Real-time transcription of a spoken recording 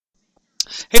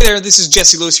Hey there, this is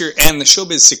Jesse Lewis here and the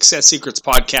Showbiz Success Secrets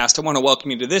podcast. I want to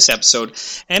welcome you to this episode,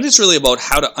 and it's really about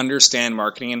how to understand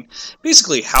marketing and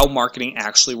basically how marketing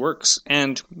actually works.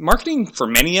 And marketing for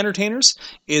many entertainers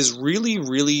is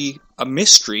really a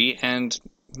mystery and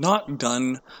not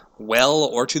done well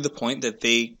or to the point that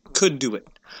they could do it.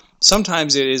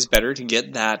 Sometimes it is better to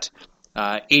get that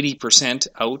 80%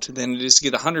 out than it is to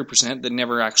get 100% that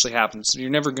never actually happens. You're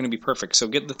never going to be perfect. So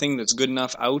get the thing that's good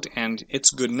enough out and it's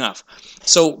good enough.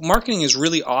 So marketing is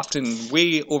really often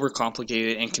way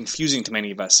overcomplicated and confusing to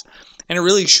many of us. And it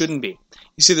really shouldn't be.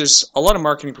 You see, there's a lot of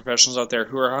marketing professionals out there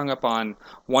who are hung up on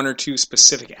one or two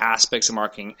specific aspects of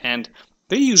marketing, and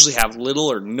they usually have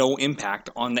little or no impact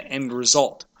on the end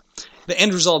result. The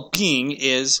end result being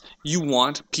is you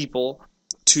want people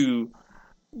to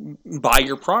buy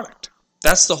your product.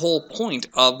 That's the whole point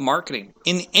of marketing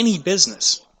in any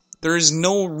business. There is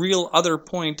no real other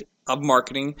point of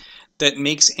marketing that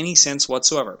makes any sense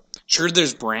whatsoever. Sure,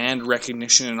 there's brand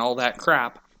recognition and all that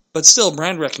crap, but still,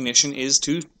 brand recognition is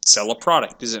to sell a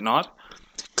product, is it not?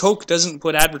 Coke doesn't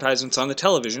put advertisements on the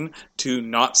television to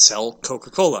not sell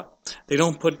Coca-Cola. They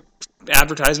don't put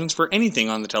advertisements for anything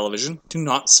on the television to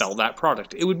not sell that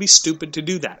product. It would be stupid to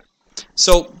do that.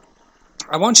 So,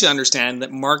 I want you to understand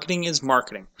that marketing is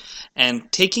marketing, and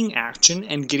taking action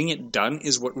and getting it done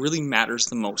is what really matters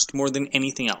the most, more than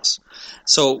anything else.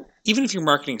 So even if your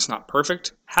marketing is not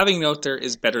perfect, having it out there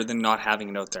is better than not having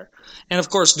it out there. And of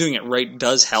course, doing it right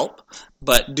does help,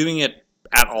 but doing it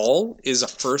at all is a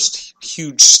first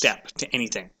huge step to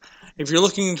anything. If you're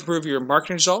looking to improve your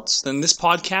marketing results, then this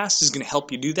podcast is going to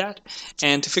help you do that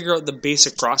and to figure out the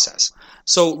basic process.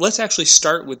 So let's actually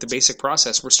start with the basic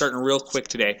process. We're starting real quick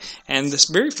today. And this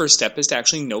very first step is to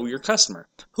actually know your customer.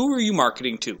 Who are you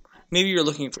marketing to? Maybe you're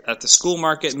looking at the school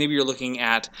market. Maybe you're looking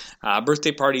at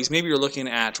birthday parties. Maybe you're looking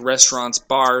at restaurants,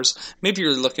 bars. Maybe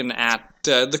you're looking at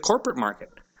the corporate market.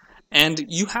 And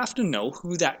you have to know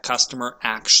who that customer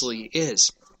actually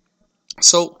is.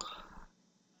 So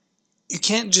you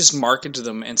can't just market to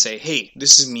them and say, hey,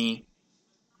 this is me,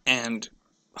 and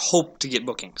hope to get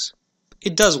bookings.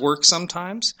 It does work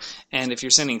sometimes, and if you're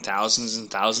sending thousands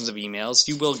and thousands of emails,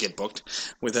 you will get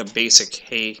booked with a basic,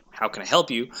 hey, how can I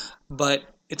help you? But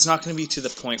it's not going to be to the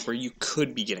point where you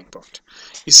could be getting booked.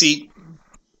 You see,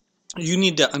 you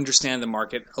need to understand the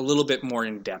market a little bit more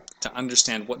in depth to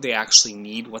understand what they actually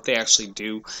need, what they actually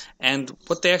do, and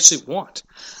what they actually want.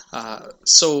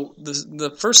 So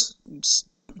the first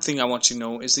thing I want you to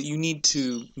know is that you need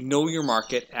to know your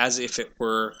market as if it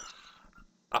were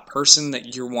a person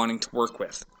that you're wanting to work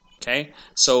with. Okay?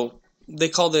 So they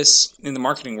call this in the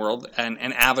marketing world an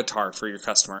avatar for your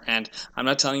customer. And I'm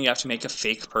not telling you have to make a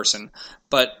fake person,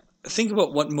 but think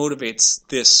about what motivates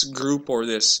this group or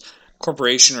this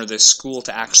corporation or this school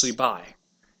to actually buy.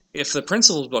 If the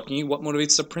principal is booking you, what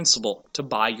motivates the principal to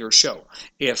buy your show?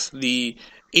 If the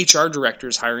HR director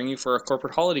is hiring you for a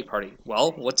corporate holiday party,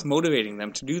 well, what's motivating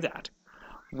them to do that?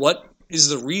 What is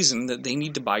the reason that they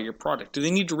need to buy your product? Do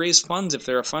they need to raise funds if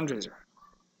they're a fundraiser?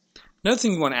 Another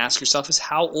thing you want to ask yourself is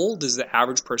how old is the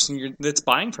average person that's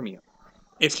buying from you?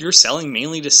 If you're selling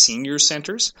mainly to senior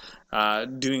centers,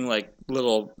 doing like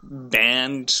little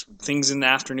band things in the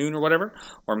afternoon or whatever,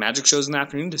 or magic shows in the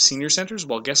afternoon to senior centers,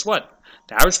 well, guess what?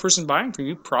 The average person buying from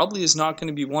you probably is not going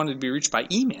to be wanted to be reached by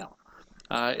email.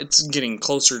 It's getting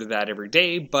closer to that every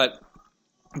day, but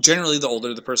generally the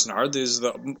older the person is,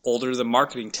 the older the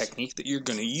marketing technique that you're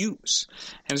going to use.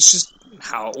 And it's just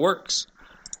how it works.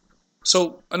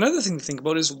 So another thing to think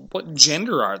about is what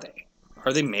gender are they?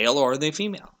 Are they male or are they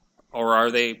female? Or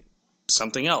are they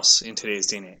something else in today's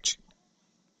day and age?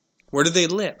 Where do they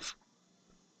live?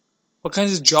 What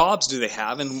kinds of jobs do they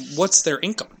have, and what's their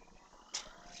income?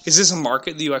 Is this a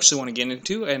market that you actually want to get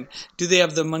into, and do they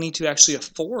have the money to actually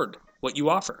afford what you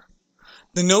offer?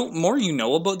 The more you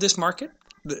know about this market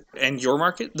and your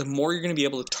market, the more you're going to be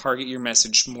able to target your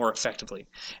message more effectively.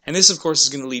 And this, of course, is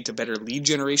going to lead to better lead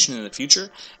generation in the future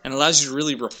and allows you to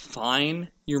really refine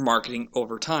your marketing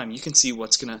over time. You can see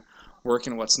what's going to work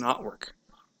and what's not work.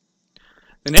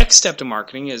 The next step to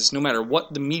marketing is, no matter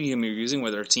what the medium you're using,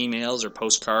 whether it's emails or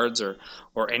postcards or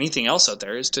anything else out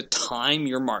there, is to time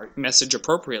your message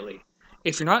appropriately.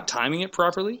 If you're not timing it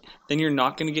properly, then you're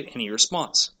not going to get any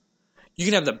response. You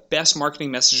can have the best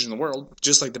marketing message in the world,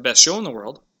 just like the best show in the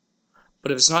world,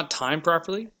 but if it's not timed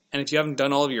properly, and if you haven't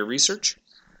done all of your research,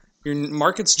 your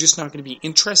market's just not going to be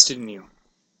interested in you.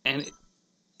 And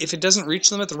if it doesn't reach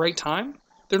them at the right time,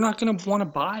 they're not going to want to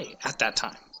buy at that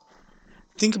time.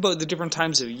 Think about the different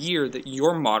times of year that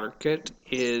your market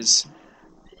is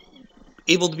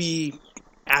able to be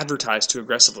advertised to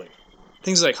aggressively.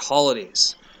 Things like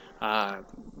holidays,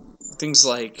 things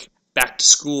like back to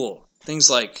school, things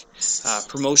like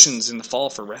promotions in the fall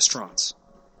for restaurants.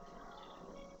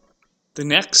 The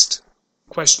next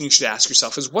question you should ask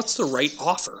yourself is, what's the right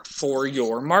offer for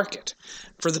your market,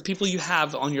 for the people you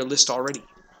have on your list already?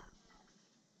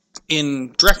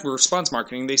 In direct response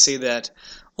marketing, they say that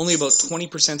only about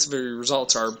 20% of your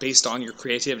results are based on your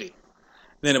creativity.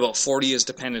 Then about 40 is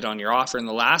dependent on your offer, and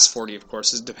the last 40, of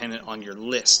course, is dependent on your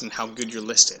list and how good your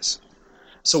list is.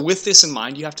 So with this in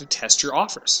mind, you have to test your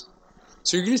offers.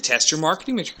 So you're going to test your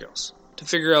marketing materials to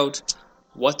figure out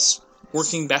what's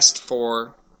working best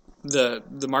for the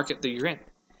market that you're in.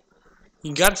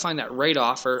 You got to find that right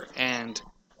offer and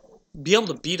be able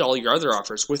to beat all your other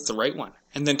offers with the right one,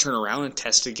 and then turn around and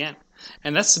test again.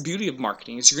 And that's the beauty of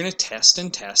marketing, is you're going to test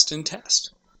and test and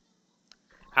test.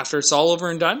 After it's all over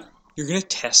and done, you're going to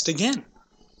test again.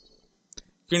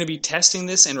 You're going to be testing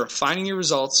this and refining your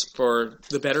results for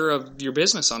the better of your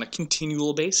business on a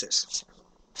continual basis.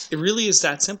 It really is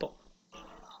that simple.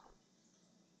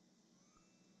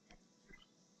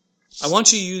 I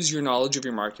want you to use your knowledge of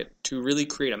your market to really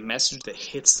create a message that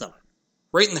hits them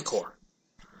right in the core.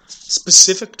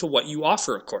 Specific to what you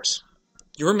offer, of course.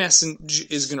 Your message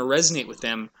is going to resonate with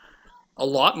them a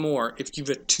lot more if you've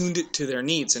attuned it to their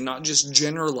needs and not just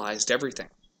generalized everything.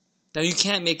 Now, you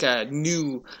can't make a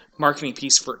new marketing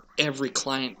piece for every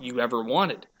client you ever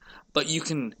wanted, but you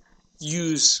can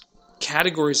use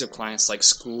categories of clients like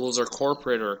schools or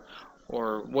corporate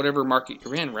or whatever market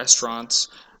you're in, restaurants,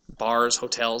 bars,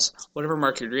 hotels, whatever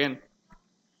market you're in,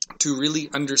 to really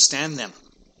understand them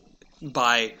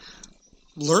by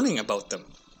learning about them.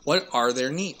 What are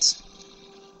their needs?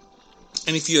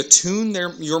 And if you attune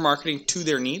your marketing to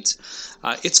their needs,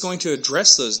 it's going to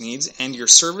address those needs, and your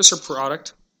service or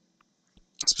product,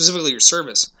 specifically your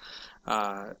service,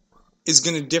 is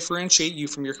going to differentiate you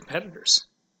from your competitors.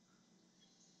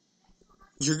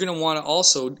 You're going to want to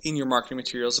also, in your marketing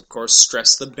materials, of course,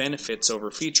 stress the benefits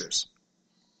over features.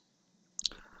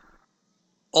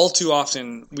 All too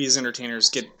often, we as entertainers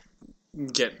get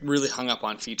really hung up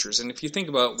on features. And if you think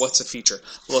about what's a feature,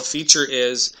 well, a feature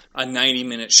is a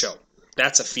 90-minute show.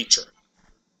 That's a feature.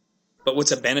 But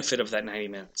what's a benefit of that 90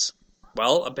 minutes?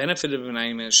 Well, a benefit of a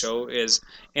 90-minute show is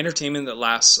entertainment that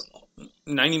lasts a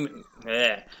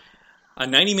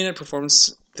 90-minute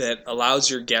performance that allows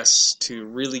your guests to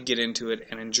really get into it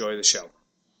and enjoy the show.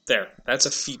 There, that's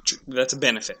a feature. That's a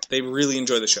benefit. They really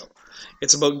enjoy the show.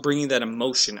 It's about bringing that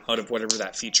emotion out of whatever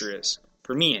that feature is.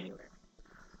 For me, anyway.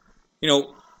 You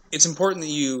know, it's important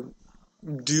that you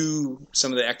do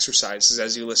some of the exercises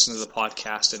as you listen to the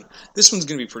podcast, and this one's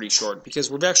going to be pretty short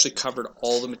because we've actually covered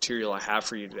all the material I have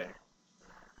for you today.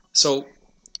 So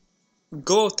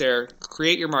go out there,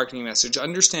 create your marketing message,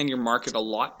 understand your market a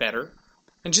lot better,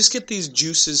 and just get these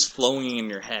juices flowing in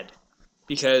your head.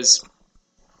 Because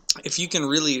if you can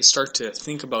really start to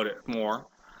think about it more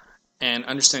and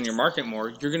understand your market more,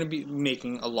 you're going to be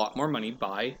making a lot more money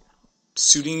by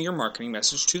suiting your marketing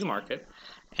message to the market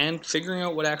and figuring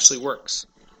out what actually works.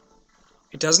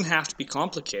 It doesn't have to be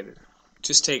complicated.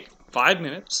 Just take 5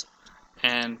 minutes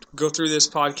and go through this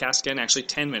podcast again, actually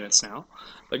 10 minutes now,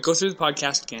 but go through the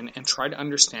podcast again and try to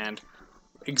understand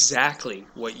exactly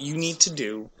what you need to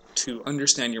do to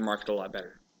understand your market a lot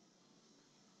better.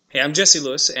 Hey, I'm Jesse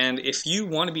Lewis, and if you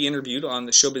want to be interviewed on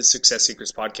the Showbiz Success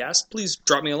Secrets podcast, please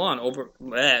drop me a line over.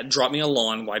 Drop me a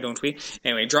line. Why don't we?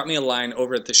 Anyway, drop me a line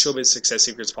over at the Showbiz Success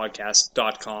Secrets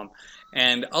podcast.com,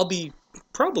 and I'll be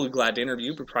probably glad to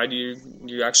interview, provided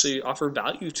you actually offer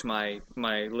value to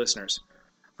my listeners.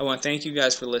 I want to thank you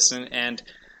guys for listening, and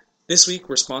this week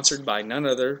we're sponsored by none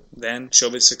other than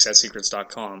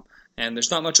ShowbizSuccessSecrets.com. And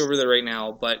there's not much over there right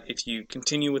now, but if you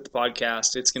continue with the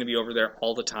podcast, it's going to be over there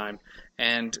all the time.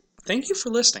 And thank you for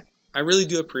listening. I really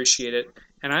do appreciate it,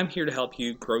 and I'm here to help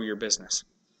you grow your business.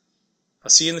 I'll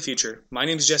see you in the future. My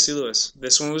name is Jesse Lewis.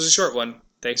 This one was a short one.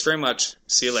 Thanks very much.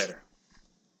 See you later.